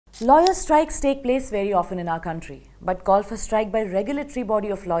Lawyer strikes take place very often in our country, but call for strike by regulatory body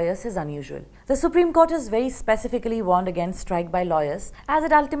of lawyers is unusual. The Supreme Court has very specifically warned against strike by lawyers as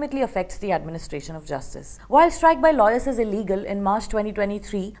it ultimately affects the administration of justice. While strike by lawyers is illegal, in March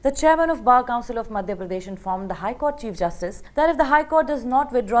 2023, the chairman of Bar Council of Madhya Pradesh informed the High Court Chief Justice that if the High Court does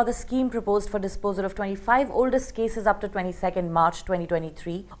not withdraw the scheme proposed for disposal of 25 oldest cases up to 22nd March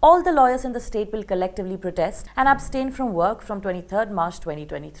 2023, all the lawyers in the state will collectively protest and abstain from work from 23rd March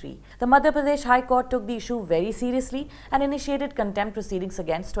 2023. The Madhya Pradesh High Court took the issue very seriously and initiated contempt proceedings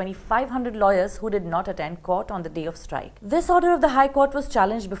against 2,500 lawyers who did not attend court on the day of strike. This order of the High Court was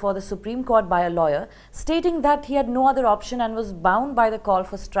challenged before the Supreme Court by a lawyer, stating that he had no other option and was bound by the call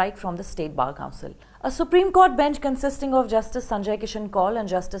for strike from the State Bar Council. A Supreme Court bench consisting of Justice Sanjay Kishan Kaul and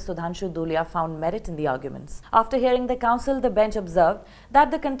Justice Sudhanshu Dhulia found merit in the arguments. After hearing the counsel, the bench observed that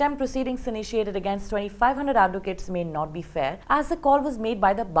the contempt proceedings initiated against 2,500 advocates may not be fair, as the call was made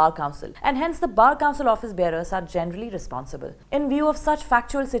by the Bar Council, and hence the Bar Council office bearers are generally responsible. In view of such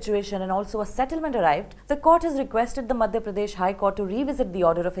factual situation and also a settlement arrived, the court has requested the Madhya Pradesh High Court to revisit the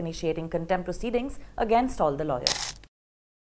order of initiating contempt proceedings against all the lawyers.